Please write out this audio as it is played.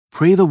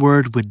Pray the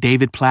Word with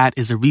David Platt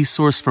is a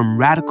resource from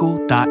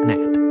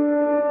radical.net.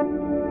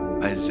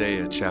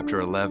 Isaiah chapter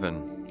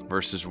 11,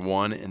 verses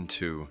 1 and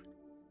 2.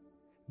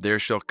 There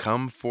shall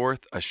come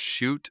forth a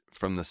shoot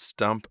from the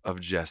stump of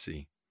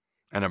Jesse,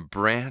 and a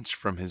branch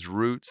from his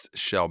roots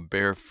shall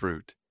bear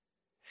fruit.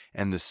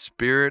 And the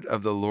Spirit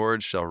of the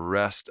Lord shall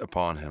rest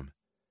upon him,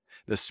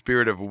 the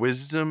Spirit of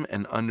wisdom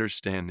and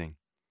understanding,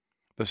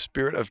 the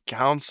Spirit of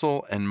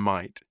counsel and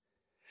might,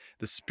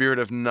 the Spirit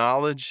of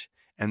knowledge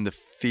and the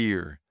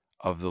fear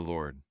of the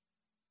Lord.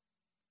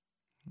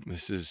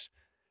 This is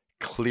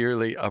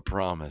clearly a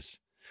promise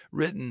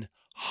written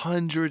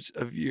hundreds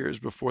of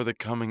years before the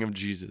coming of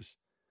Jesus,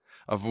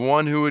 of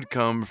one who would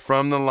come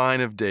from the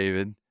line of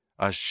David,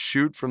 a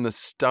shoot from the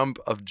stump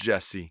of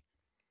Jesse,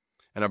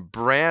 and a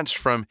branch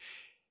from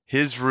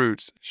his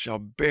roots shall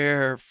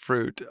bear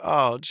fruit.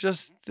 Oh,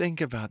 just think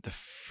about the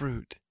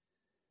fruit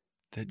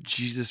that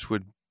Jesus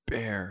would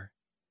bear,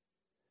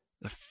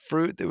 the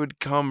fruit that would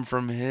come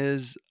from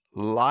his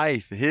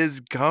life,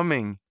 his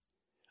coming.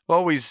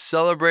 What we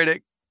celebrate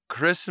at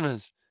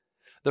Christmas,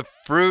 the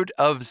fruit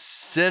of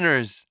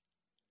sinners,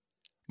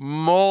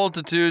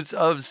 multitudes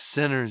of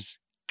sinners,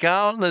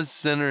 countless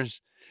sinners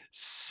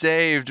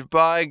saved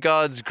by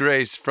God's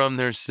grace from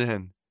their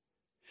sin,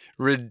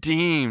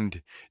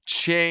 redeemed,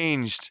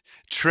 changed,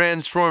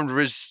 transformed,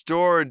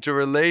 restored to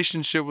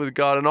relationship with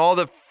God, and all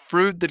the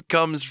fruit that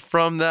comes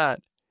from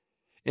that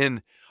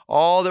in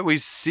all that we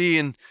see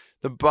in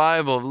the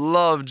Bible of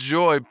love,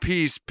 joy,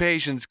 peace,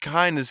 patience,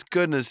 kindness,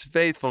 goodness,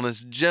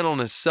 faithfulness,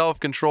 gentleness,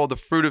 self-control, the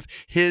fruit of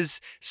his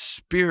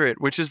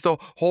Spirit, which is the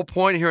whole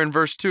point here in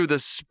verse 2. The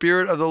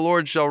Spirit of the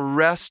Lord shall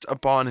rest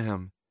upon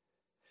him,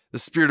 the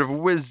Spirit of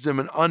wisdom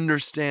and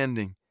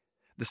understanding,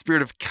 the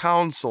Spirit of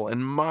counsel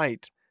and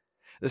might,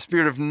 the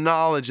Spirit of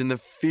knowledge and the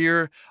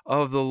fear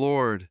of the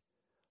Lord.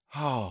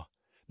 Oh,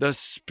 the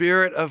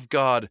Spirit of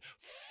God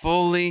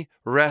fully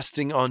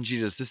resting on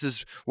Jesus. This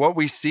is what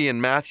we see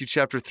in Matthew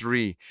chapter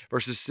 3,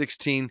 verses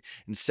 16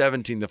 and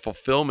 17. The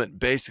fulfillment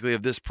basically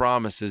of this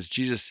promise is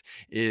Jesus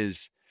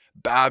is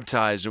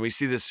baptized, and we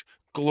see this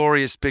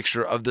glorious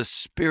picture of the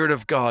Spirit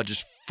of God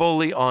just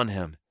fully on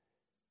him.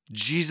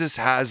 Jesus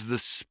has the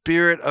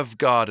Spirit of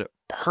God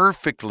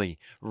perfectly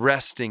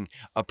resting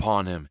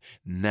upon him.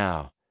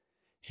 Now,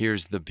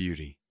 here's the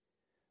beauty.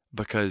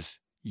 Because,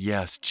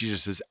 yes,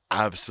 Jesus is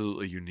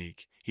absolutely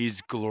unique.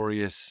 He's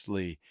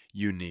gloriously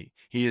unique.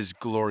 He is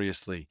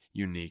gloriously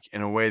unique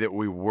in a way that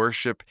we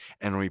worship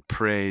and we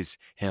praise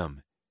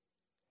him.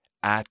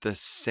 At the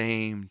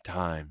same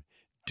time,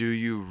 do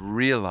you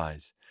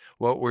realize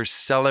what we're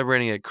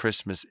celebrating at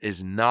Christmas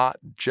is not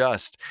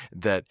just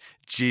that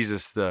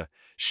Jesus, the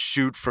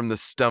shoot from the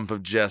stump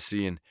of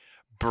Jesse and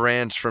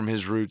branch from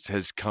his roots,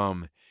 has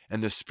come,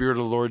 and the Spirit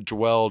of the Lord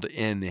dwelled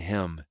in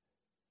him.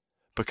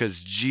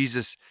 Because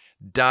Jesus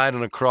died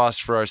on a cross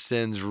for our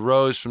sins,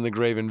 rose from the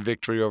grave in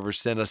victory over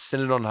sin,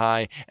 ascended on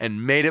high,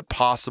 and made it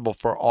possible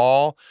for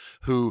all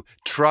who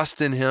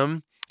trust in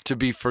him to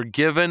be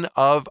forgiven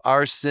of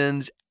our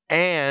sins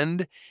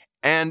and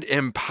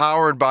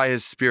empowered by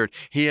his Spirit.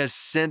 He has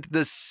sent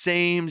the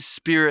same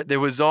Spirit that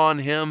was on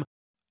him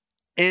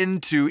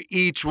into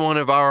each one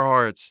of our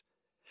hearts.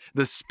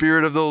 The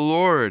Spirit of the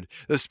Lord,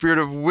 the Spirit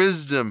of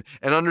wisdom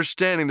and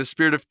understanding, the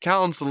Spirit of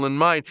counsel and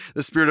might,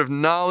 the Spirit of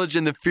knowledge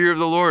and the fear of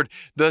the Lord,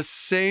 the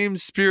same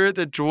Spirit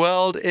that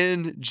dwelled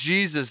in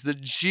Jesus,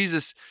 that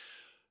Jesus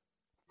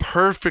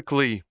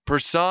perfectly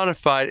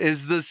personified,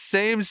 is the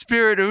same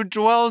Spirit who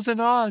dwells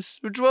in us,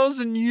 who dwells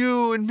in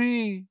you and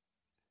me.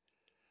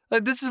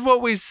 Like, this is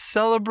what we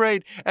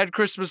celebrate at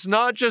Christmas,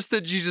 not just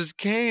that Jesus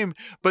came,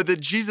 but that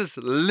Jesus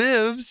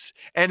lives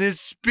and his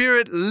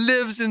Spirit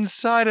lives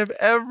inside of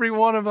every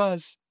one of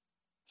us.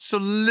 So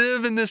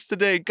live in this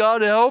today.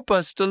 God, help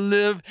us to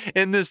live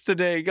in this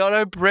today. God,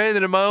 I pray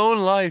that in my own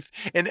life,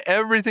 in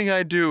everything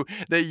I do,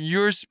 that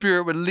your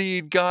Spirit would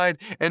lead, guide,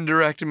 and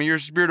direct me. Your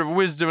Spirit of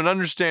wisdom and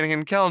understanding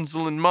and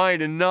counsel and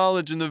might and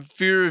knowledge and the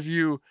fear of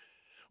you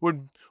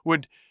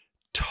would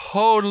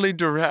totally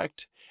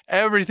direct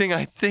everything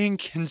I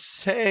think and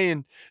say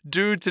and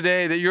do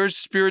today, that your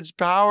Spirit's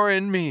power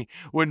in me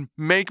would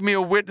make me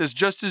a witness,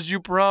 just as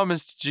you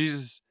promised,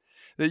 Jesus,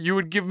 that you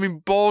would give me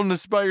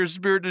boldness by your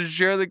Spirit to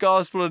share the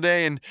gospel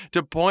today and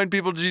to point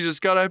people to Jesus.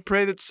 God, I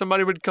pray that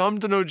somebody would come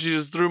to know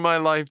Jesus through my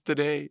life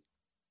today.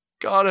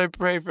 God, I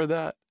pray for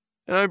that.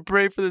 And I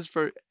pray for this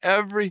for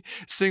every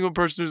single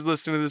person who's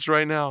listening to this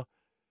right now.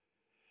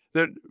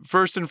 That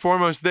first and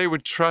foremost, they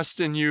would trust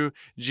in you,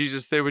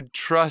 Jesus. They would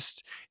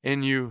trust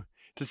in you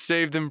to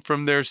save them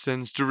from their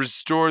sins, to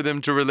restore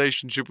them to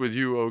relationship with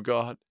you, oh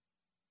God.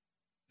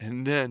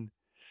 And then,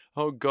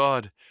 oh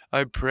God,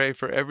 I pray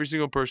for every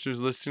single person who's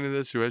listening to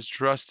this who has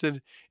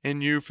trusted in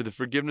you for the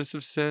forgiveness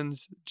of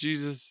sins,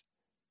 Jesus,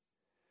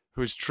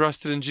 who has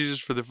trusted in Jesus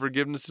for the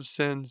forgiveness of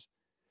sins,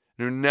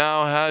 and who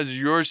now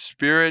has your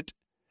Spirit,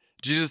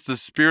 Jesus, the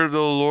Spirit of the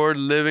Lord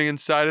living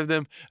inside of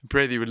them. I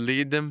pray that you would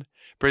lead them.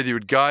 Pray that you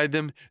would guide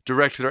them,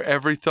 direct their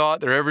every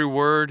thought, their every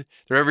word,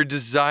 their every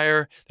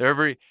desire, their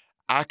every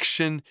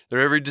action, their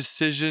every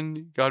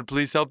decision. God,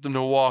 please help them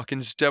to walk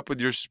in step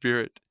with your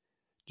Spirit.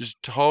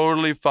 just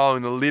totally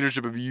following the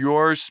leadership of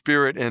your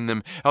Spirit in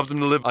them. Help them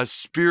to live a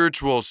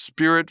spiritual,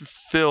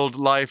 Spirit-filled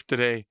life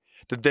today,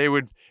 that they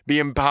would be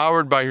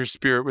empowered by your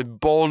Spirit with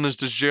boldness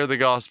to share the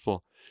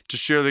gospel, to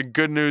share the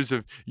good news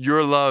of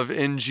your love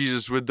in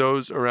Jesus with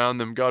those around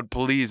them. God,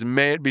 please,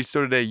 may it be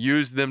so today.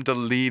 Use them to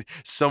lead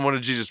someone to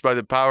Jesus by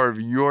the power of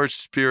your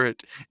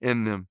Spirit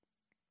in them.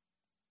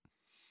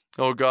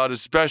 Oh God,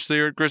 especially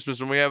here at Christmas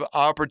when we have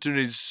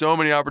opportunities, so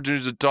many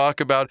opportunities to talk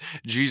about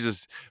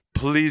Jesus.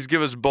 Please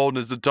give us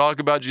boldness to talk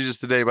about Jesus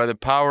today by the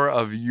power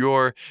of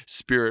your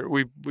Spirit.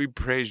 We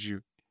praise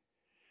you.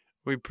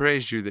 We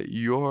praise you that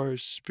your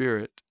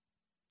Spirit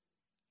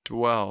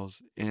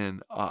dwells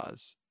in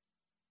us.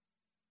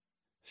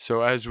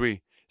 So as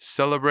we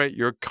celebrate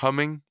your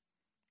coming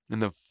in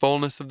the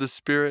fullness of the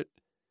Spirit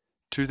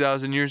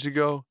 2,000 years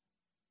ago,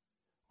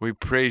 we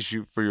praise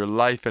you for your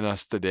life in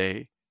us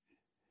today.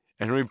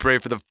 And we pray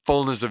for the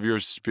fullness of your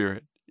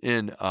Spirit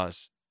in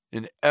us.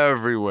 In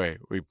every way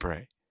we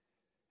pray.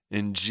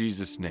 In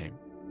Jesus' name,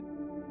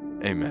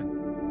 amen.